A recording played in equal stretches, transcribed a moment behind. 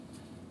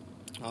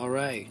All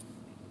right.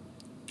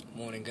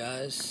 Morning,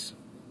 guys,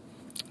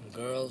 and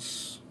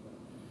girls,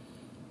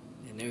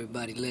 and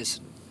everybody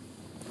listening.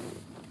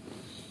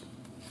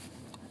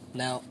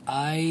 Now,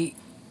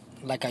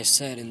 like I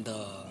said in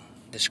the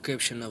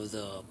description of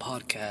the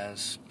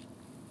podcast,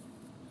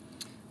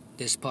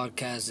 this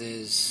podcast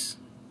is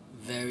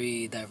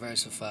very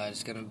diversified.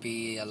 It's going to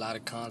be a lot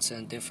of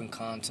content, different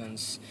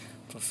contents,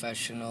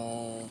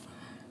 professional,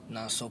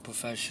 not so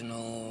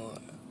professional,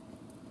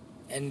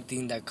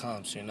 anything that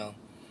comes.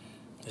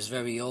 It's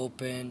very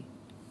open.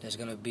 There's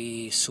going to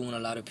be soon a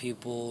lot of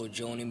people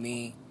joining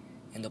me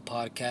in the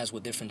podcast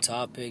with different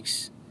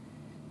topics,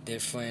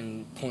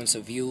 different points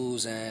of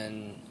views,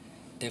 and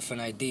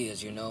different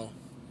ideas.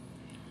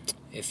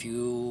 If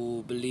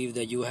you believe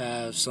that you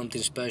have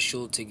something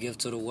special to give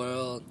to the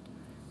world,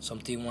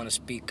 something you want to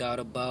speak out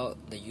about,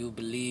 that you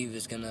believe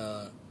is going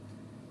to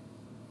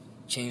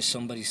change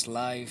somebody's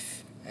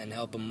life and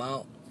help them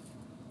out,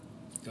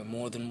 you're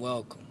more than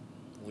welcome.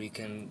 You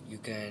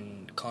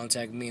can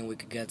contact me and we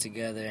could get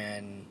together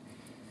and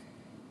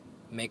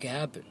make it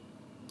happen.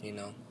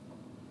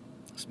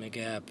 Let's make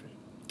it happen.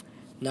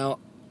 Now,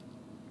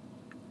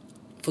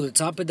 for the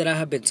topic that I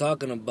have been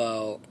talking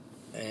about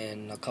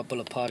in a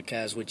couple of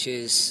podcasts, which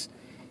is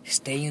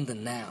stay in the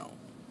now,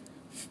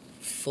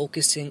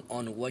 focusing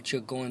on what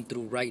you're going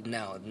through right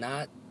now,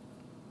 not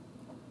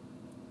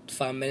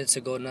 5 minutes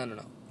ago.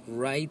 No.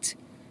 Right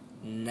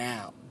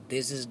now.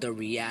 This is the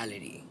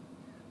reality,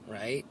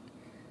 right?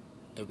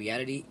 The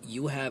reality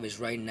you have is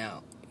right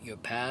now. Your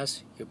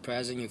past, your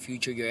present, your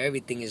future, your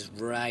everything is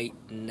right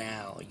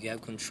now. You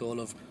have control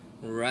of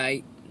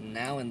right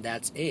now, and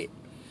that's it.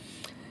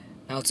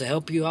 Now, to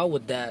help you out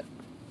with that,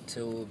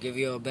 to give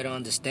you a better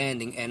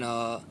understanding and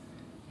a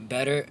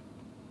better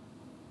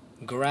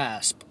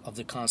grasp of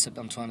the concept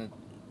I'm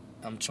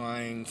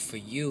trying for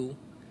you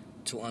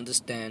to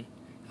understand,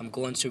 I'm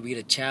going to read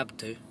a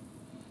chapter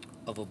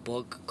of a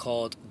book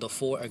called The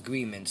Four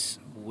Agreements,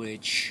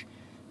 which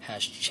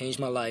has changed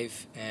my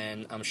life,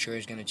 and I'm sure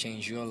it's going to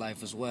change your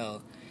life as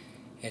well.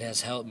 It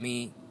has helped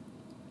me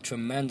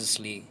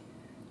tremendously.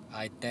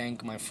 I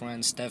thank my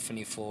friend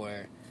Stephanie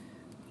for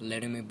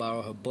letting me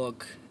borrow her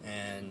book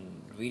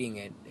and reading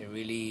it. It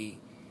really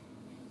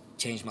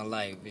changed my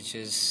life. It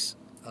just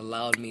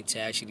allowed me to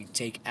actually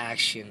take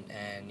action,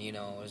 and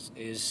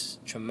is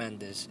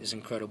tremendous. It's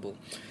incredible.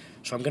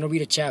 So I'm going to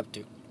read a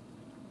chapter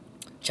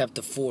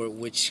 4,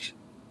 which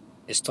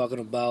is talking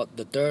about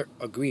the third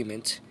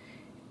agreement,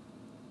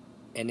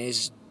 and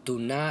is do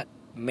not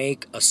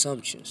make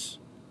assumptions.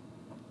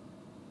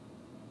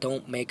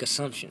 Don't make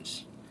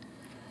assumptions.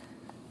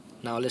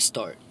 Now let's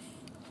start.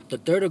 The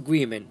third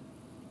agreement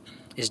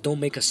is don't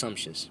make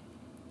assumptions.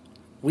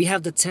 We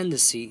have the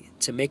tendency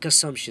to make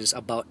assumptions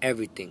about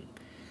everything.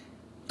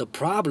 The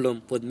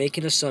problem with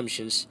making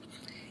assumptions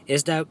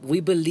is that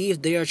we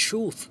believe they are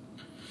truth.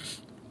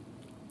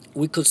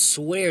 We could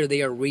swear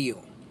they are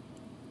real.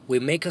 We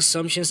make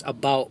assumptions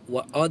about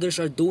what others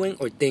are doing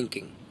or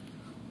thinking.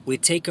 We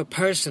take it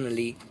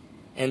personally,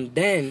 and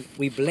then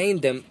we blame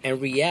them and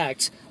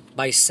react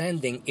by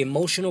sending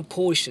emotional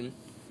poison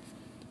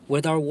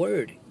with our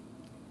word.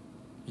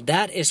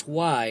 That is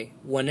why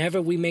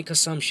whenever we make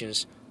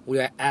assumptions, we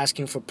are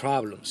asking for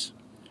problems.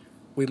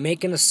 We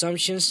make an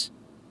assumption,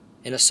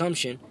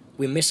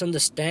 we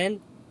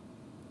misunderstand,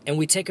 and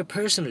we take it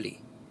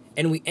personally,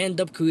 and we end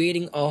up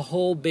creating a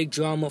whole big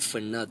drama for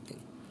nothing.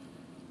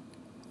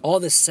 All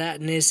the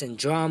sadness and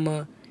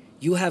drama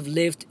you have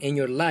lived in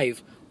your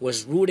life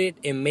was rooted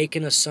in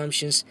making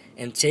assumptions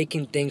and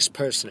taking things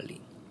personally.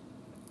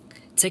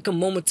 Take a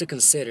moment to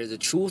consider the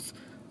truth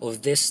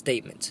of this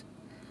statement.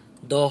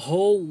 The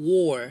whole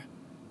war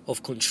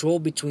of control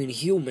between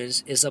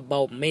humans is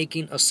about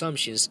making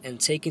assumptions and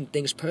taking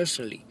things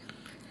personally.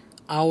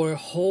 Our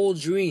whole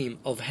dream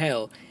of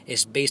hell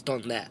is based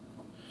on that.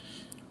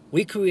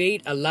 We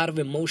create a lot of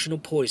emotional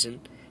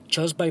poison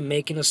just by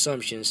making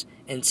assumptions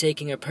and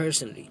taking it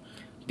personally,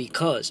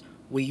 because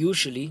we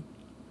usually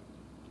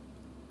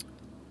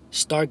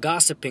start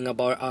gossiping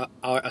about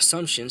our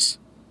assumptions.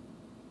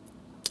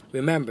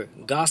 Remember,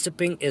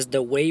 gossiping is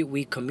the way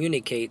we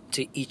communicate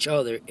to each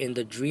other in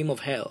the dream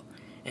of hell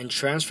and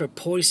transfer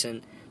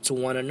poison to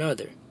one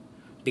another.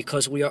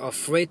 Because we are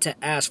afraid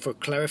to ask for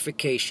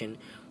clarification,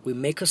 we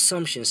make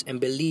assumptions and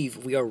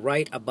believe we are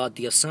right about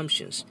the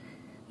assumptions.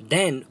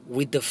 Then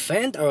we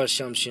defend our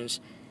assumptions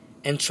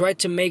and try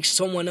to make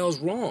someone else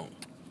wrong.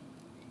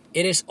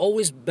 It is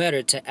always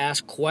better to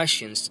ask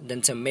questions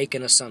than to make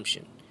an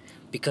assumption,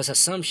 because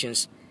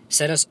assumptions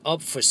set us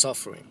up for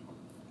suffering.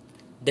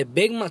 The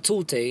big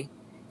matute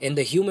in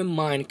the human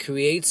mind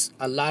creates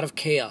a lot of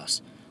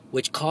chaos,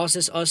 which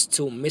causes us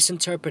to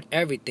misinterpret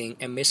everything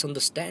and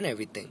misunderstand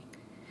everything.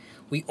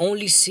 We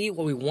only see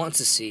what we want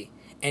to see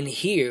and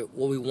hear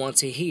what we want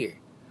to hear.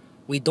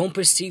 We don't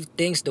perceive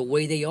things the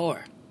way they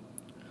are.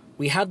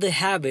 We have the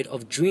habit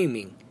of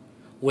dreaming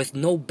with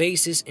no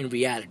basis in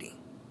reality.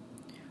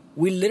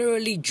 We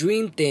literally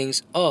dream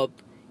things up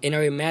in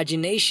our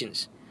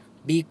imaginations.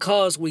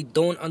 Because we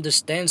don't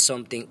understand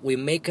something, we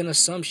make an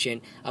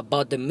assumption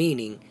about the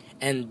meaning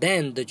and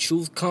then the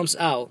truth comes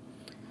out,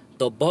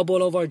 the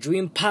bubble of our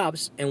dream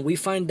pops, and we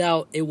find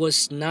out it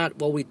was not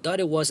what we thought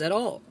it was at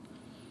all.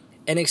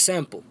 An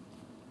example: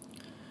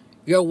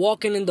 you're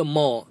walking in the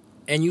mall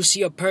and you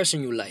see a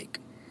person you like.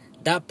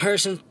 That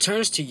person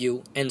turns to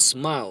you and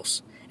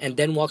smiles and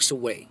then walks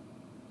away.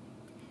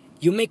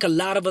 You make a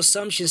lot of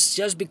assumptions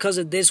just because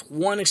of this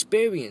one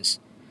experience.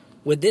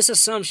 With this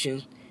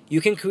assumption,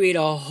 you can create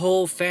a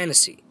whole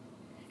fantasy,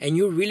 and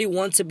you really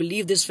want to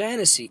believe this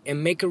fantasy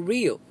and make it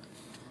real.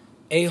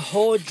 A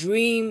whole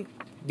dream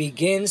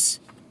begins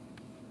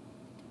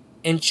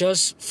and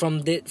just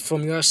from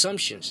your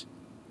assumptions,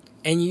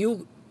 and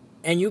you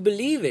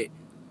believe it.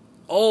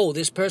 Oh,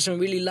 this person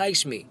really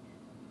likes me.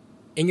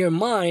 In your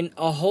mind,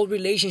 a whole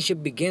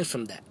relationship begins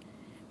from that.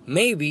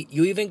 Maybe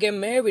you even get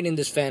married in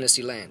this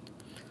fantasy land,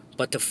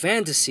 but the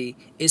fantasy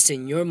is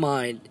in your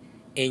mind,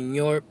 in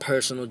your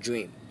personal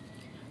dream.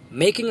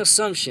 Making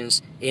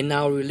assumptions in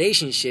our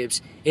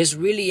relationships is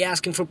really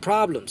asking for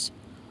problems.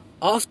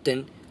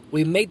 Often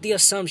we make the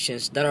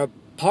assumptions that our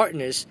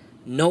partners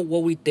know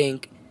what we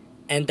think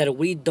and that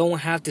we don't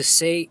have to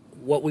say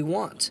what we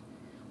want.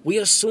 We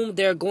assume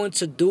they're going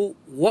to do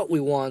what we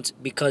want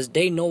because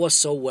they know us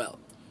so well.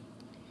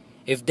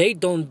 If they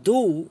don't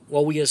do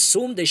what we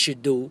assume they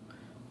should do,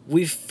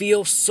 we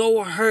feel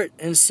so hurt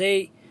and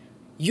say,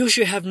 "You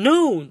should have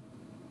known."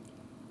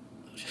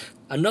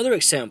 Another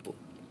example: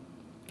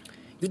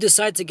 you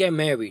decide to get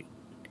married,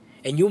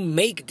 and you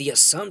make the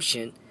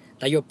assumption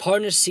that your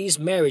partner sees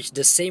marriage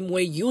the same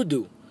way you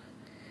do.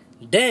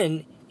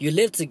 Then you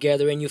live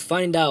together and you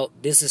find out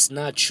this is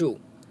not true.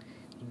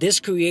 This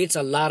creates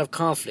a lot of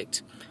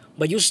conflict,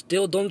 but you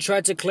still don't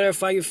try to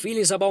clarify your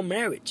feelings about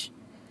marriage.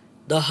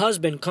 The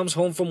husband comes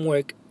home from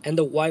work and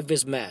the wife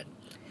is mad,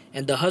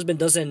 and the husband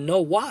doesn't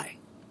know why.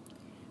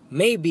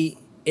 Maybe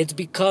it's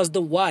because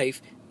the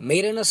wife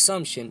made an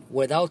assumption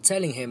without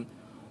telling him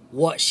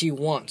what she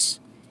wants.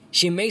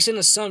 She makes an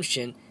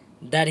assumption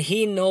that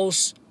he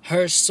knows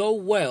her so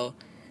well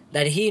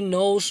that he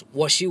knows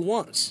what she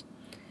wants,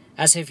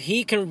 as if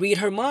he can read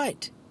her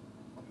mind.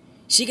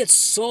 She gets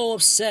so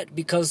upset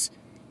because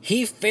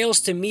he fails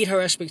to meet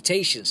her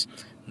expectations.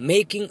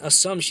 Making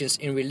assumptions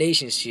in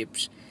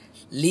relationships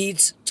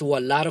leads to a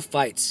lot of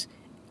fights,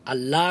 a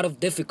lot of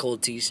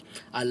difficulties,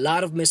 a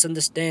lot of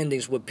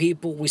misunderstandings with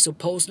people we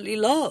supposedly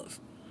love.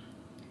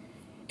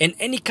 In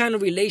any kind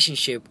of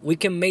relationship, we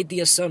can make the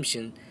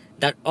assumption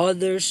that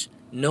others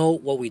know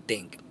what we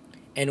think,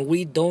 and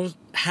we don't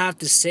have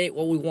to say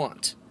what we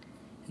want.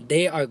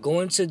 They are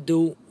going to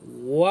do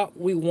what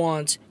we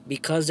want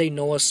because they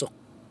know us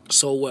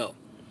so well.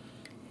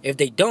 If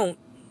they don't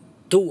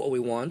do what we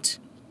want,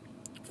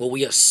 what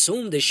we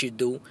assume they should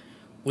do,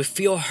 we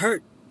feel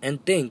hurt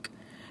and think,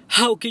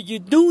 "How could you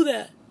do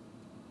that?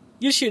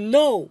 You should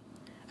know."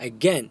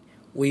 Again,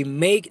 we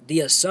make the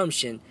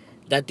assumption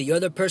that the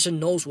other person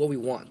knows what we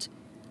want.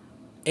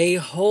 A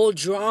whole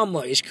drama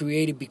is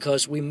created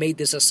because we made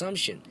this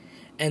assumption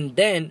and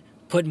then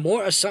put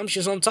more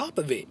assumptions on top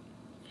of it.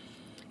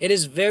 It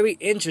is very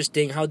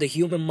interesting how the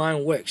human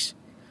mind works.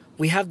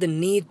 We have the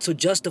need to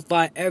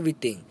justify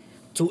everything,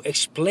 to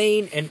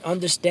explain and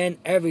understand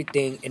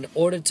everything in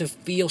order to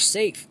feel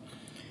safe.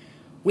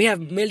 We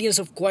have millions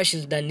of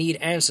questions that need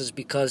answers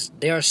because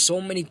there are so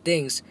many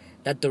things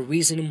that the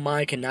reasoning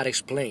mind cannot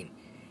explain.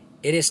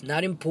 It is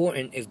not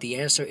important if the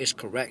answer is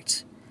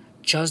correct.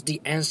 Just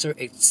the answer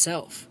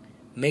itself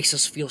makes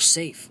us feel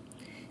safe.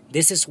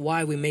 This is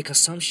why we make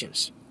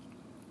assumptions.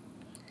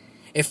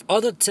 If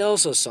others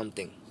tells us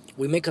something,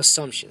 we make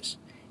assumptions.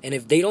 And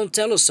if they don't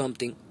tell us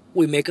something,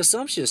 we make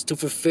assumptions to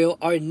fulfill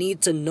our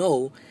need to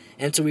know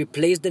and to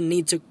replace the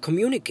need to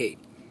communicate.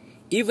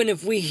 Even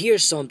if we hear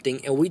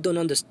something and we don't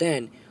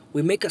understand,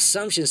 we make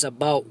assumptions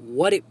about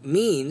what it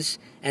means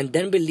and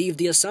then believe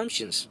the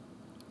assumptions.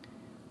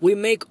 We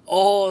make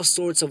all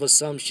sorts of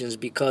assumptions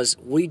because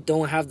we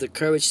don't have the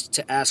courage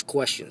to ask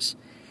questions.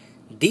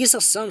 These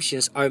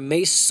assumptions are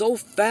made so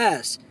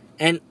fast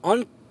and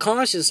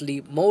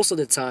unconsciously most of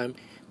the time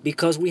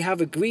because we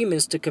have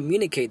agreements to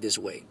communicate this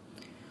way.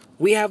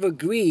 We have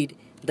agreed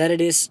that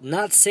it is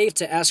not safe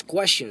to ask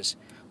questions.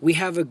 We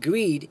have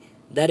agreed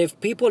that if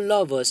people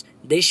love us,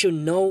 they should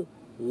know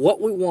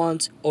what we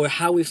want or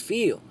how we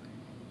feel.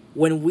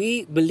 When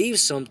we believe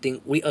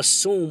something, we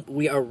assume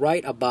we are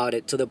right about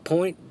it to the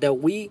point that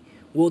we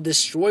will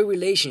destroy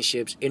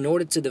relationships in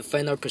order to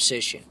defend our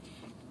position.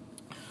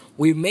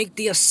 We make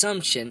the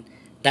assumption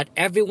that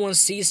everyone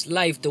sees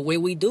life the way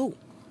we do.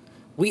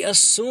 We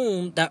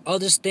assume that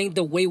others think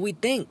the way we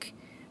think,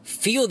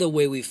 feel the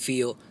way we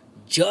feel,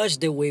 judge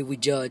the way we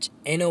judge,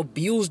 and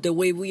abuse the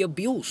way we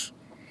abuse.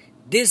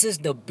 This is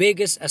the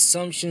biggest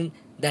assumption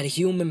that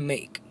humans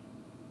make.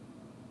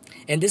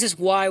 And this is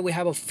why we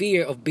have a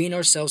fear of being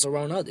ourselves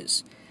around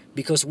others,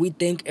 because we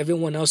think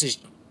everyone else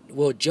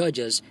will judge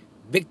us,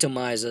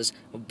 victimize us,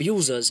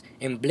 abuse us,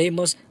 and blame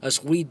us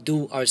as we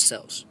do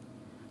ourselves.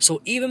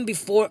 So even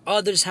before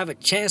others have a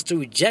chance to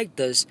reject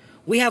us,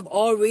 we have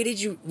already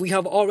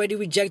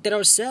rejected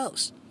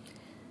ourselves.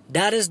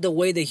 That is the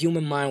way the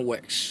human mind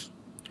works.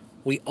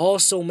 We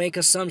also make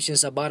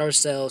assumptions about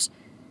ourselves,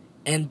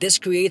 and this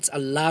creates a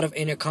lot of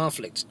inner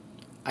conflict.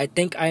 I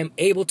think I am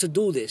able to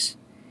do this.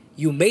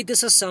 You made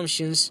these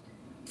assumptions,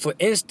 for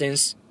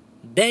instance,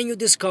 then you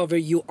discover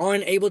you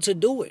aren't able to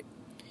do it.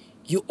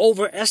 You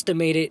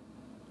overestimate it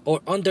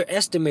or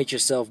underestimate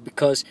yourself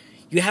because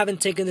you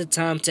haven't taken the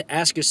time to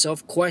ask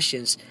yourself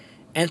questions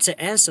and to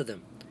answer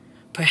them.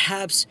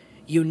 Perhaps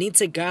you need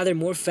to gather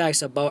more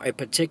facts about a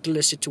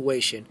particular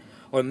situation,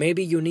 or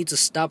maybe you need to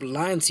stop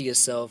lying to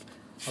yourself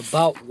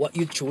about what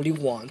you truly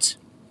want.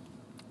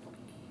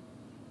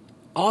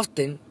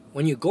 Often,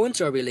 when you go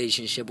into a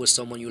relationship with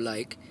someone you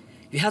like,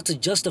 you have to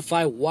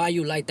justify why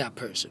you like that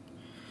person.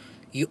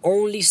 You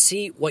only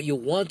see what you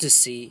want to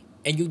see,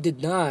 and you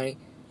deny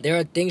there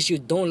are things you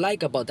don't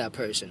like about that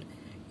person.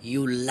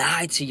 You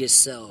lie to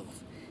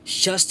yourself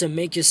just to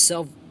make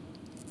yourself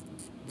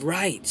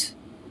right.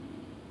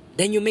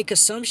 Then you make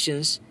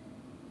assumptions,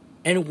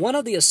 and one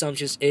of the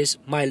assumptions is,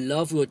 my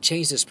love will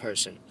change this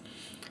person.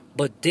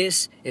 But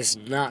this is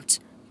not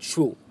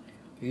true.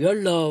 Your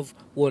love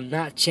will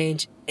not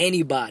change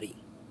anybody.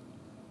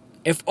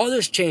 If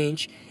others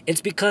change,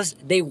 it's because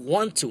they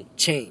want to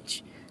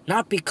change,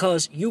 not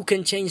because you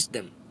can change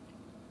them.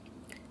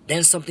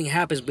 Then something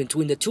happens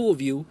between the two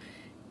of you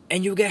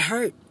and you get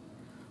hurt.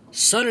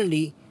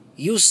 Suddenly,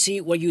 you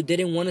see what you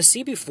didn't want to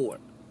see before.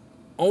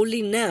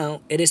 Only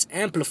now it is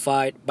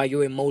amplified by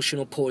your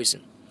emotional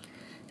poison.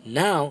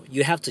 Now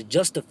you have to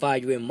justify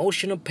your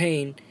emotional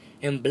pain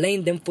and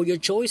blame them for your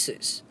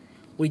choices.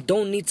 We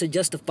don't need to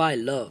justify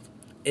love.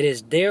 It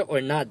is there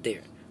or not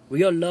there.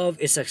 Real love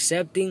is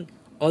accepting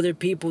other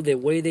people the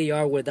way they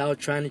are without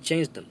trying to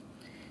change them.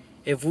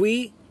 If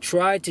we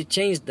try to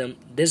change them,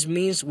 this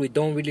means we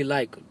don't really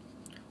like them.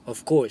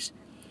 Of course,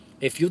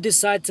 if you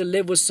decide to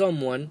live with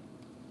someone,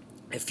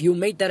 if you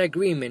make that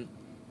agreement,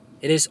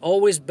 it is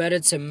always better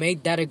to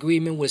make that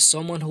agreement with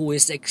someone who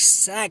is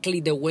exactly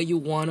the way you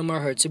want him or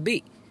her to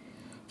be.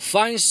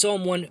 Find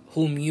someone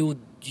whom you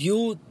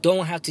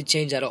don't have to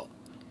change at all.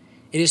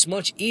 It is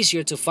much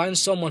easier to find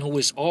someone who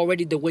is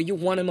already the way you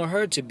want him or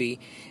her to be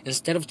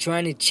instead of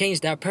trying to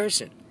change that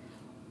person.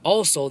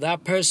 Also,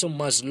 that person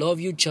must love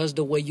you just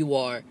the way you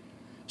are,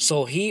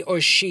 so he or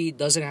she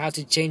doesn't have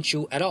to change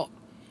you at all.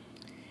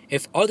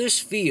 If others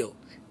feel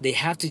they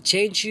have to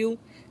change you,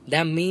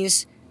 that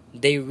means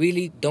they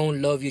really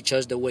don't love you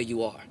just the way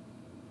you are.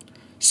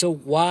 So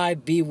why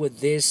be with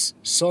this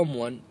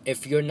someone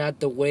if you're not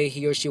the way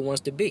he or she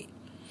wants to be?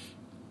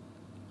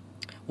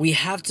 We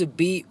have to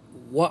be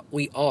what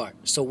we are,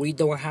 so we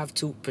don't have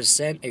to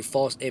present a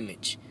false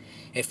image.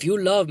 If you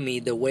love me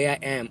the way I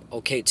am,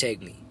 okay,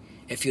 take me.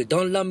 If you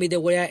don't love me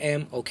the way I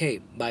am, okay,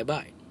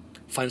 bye-bye.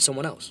 Find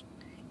someone else.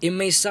 It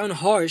may sound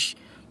harsh,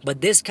 but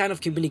this kind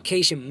of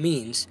communication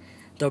means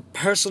the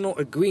personal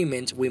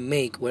agreements we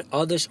make with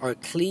others are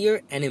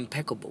clear and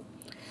impeccable.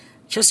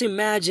 Just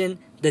imagine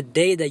the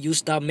day that you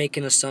stop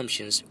making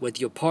assumptions with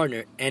your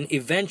partner and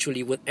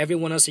eventually with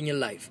everyone else in your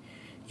life.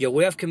 Your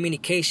way of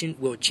communication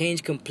will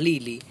change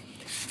completely,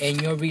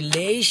 and your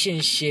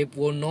relationship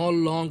will no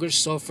longer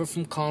suffer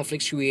from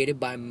conflicts created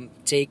by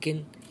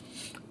mistaken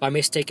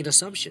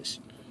assumptions.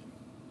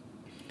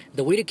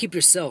 The way to keep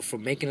yourself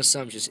from making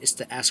assumptions is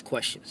to ask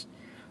questions.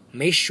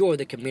 Make sure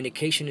the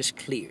communication is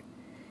clear.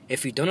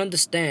 If you don't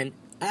understand,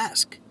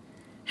 ask.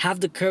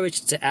 Have the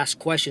courage to ask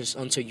questions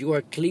until you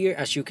are clear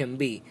as you can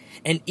be.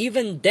 And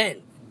even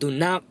then, do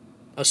not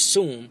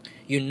assume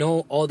you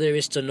know all there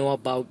is to know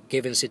about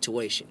given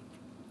situation.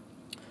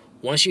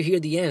 Once you hear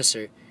the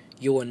answer,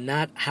 you will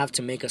not have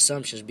to make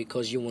assumptions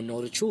because you will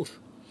know the truth.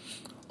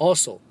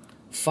 Also,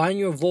 find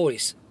your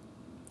voice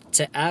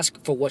to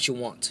ask for what you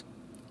want.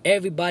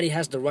 Everybody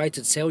has the right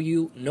to tell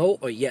you no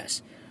or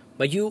yes,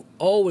 but you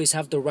always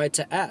have the right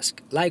to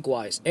ask.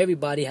 Likewise,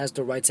 everybody has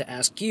the right to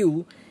ask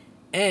you,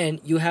 and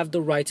you have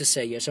the right to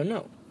say yes or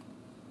no.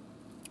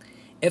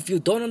 If you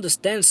don't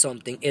understand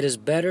something, it is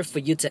better for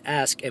you to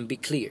ask and be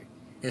clear,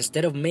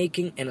 instead of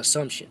making an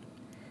assumption.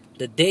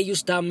 The day you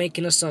stop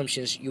making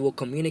assumptions, you will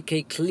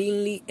communicate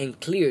cleanly and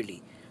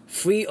clearly,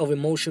 free of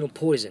emotional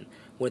poison.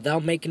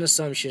 Without making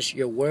assumptions,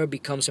 your word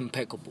becomes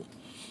impeccable.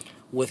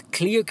 With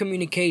clear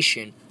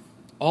communication,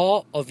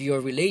 all of your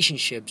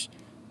relationships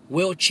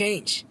will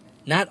change,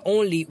 not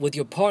only with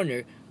your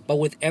partner, but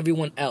with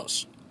everyone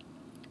else.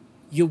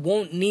 You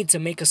won't need to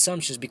make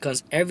assumptions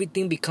because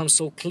everything becomes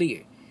so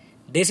clear.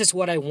 This is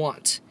what I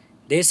want.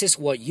 This is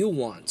what you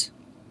want.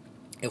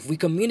 If we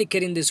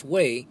communicate in this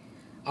way,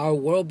 our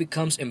world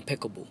becomes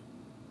impeccable.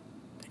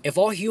 If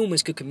all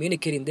humans could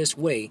communicate in this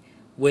way,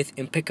 with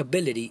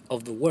impeccability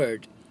of the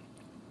word,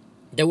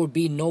 there would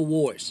be no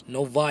wars,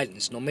 no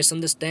violence, no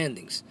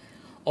misunderstandings.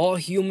 All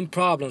human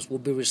problems will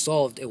be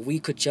resolved if we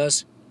could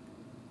just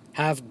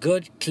have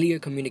good, clear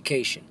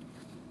communication.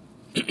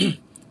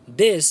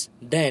 This,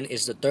 then,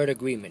 is the third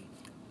agreement.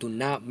 Do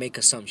not make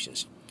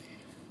assumptions.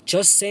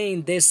 Just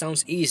saying this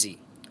sounds easy,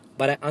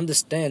 but I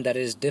understand that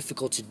it is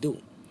difficult to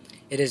do.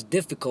 It is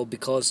difficult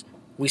because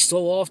we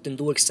so often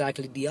do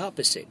exactly the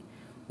opposite.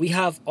 We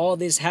have all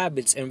these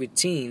habits and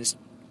routines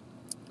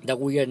that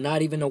we are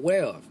not even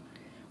aware of.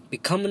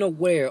 Becoming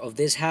aware of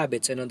these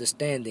habits and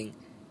understanding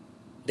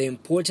the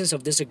importance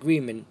of this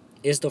agreement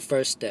is the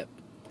first step.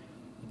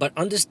 But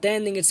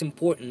understanding its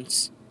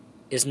importance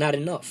is not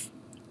enough.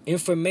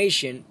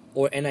 Information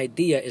or an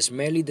idea is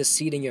merely the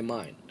seed in your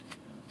mind.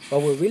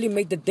 What will really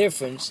make the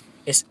difference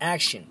is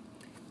action.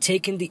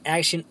 Taking the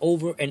action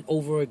over and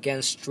over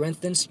again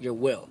strengthens your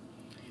will,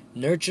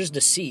 nurtures the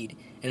seed,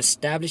 and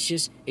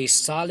establishes a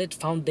solid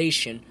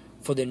foundation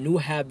for the new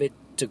habit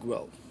to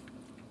grow.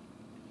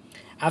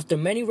 After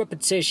many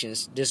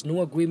repetitions, this new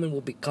agreement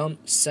will become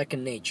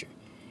second nature,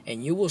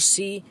 and you will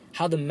see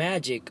how the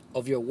magic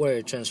of your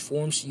word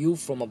transforms you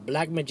from a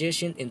black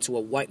magician into a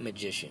white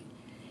magician.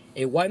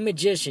 A white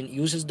magician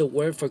uses the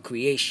word for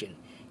creation,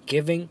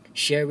 giving,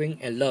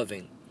 sharing, and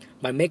loving.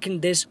 By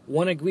making this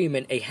one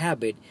agreement a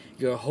habit,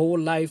 your whole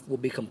life will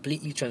be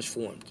completely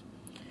transformed.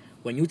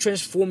 When you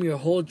transform your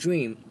whole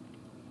dream,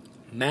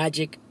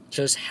 magic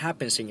just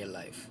happens in your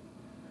life.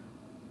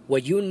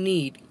 What you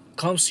need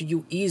comes to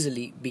you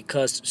easily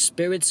because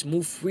spirits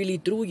move freely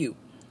through you.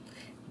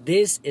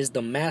 This is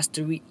the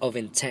mastery of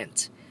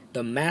intent,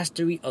 the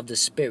mastery of the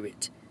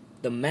spirit,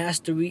 the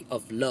mastery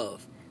of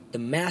love, the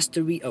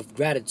mastery of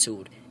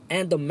gratitude,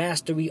 and the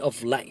mastery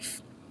of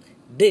life.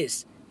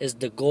 This is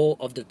the goal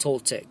of the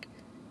Toltec.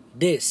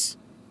 This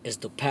is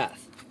the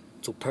path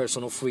to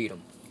personal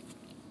freedom.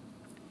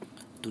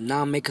 Do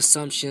not make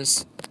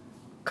assumptions,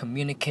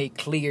 communicate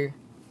clear,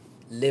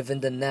 live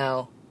in the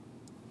now,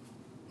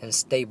 and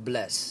stay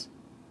blessed.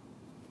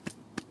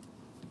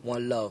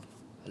 One love.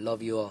 I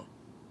love you all.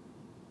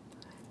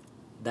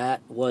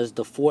 That was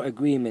The Four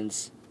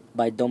Agreements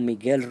by Don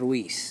Miguel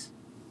Ruiz.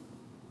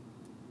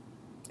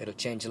 It'll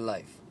change your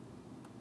life.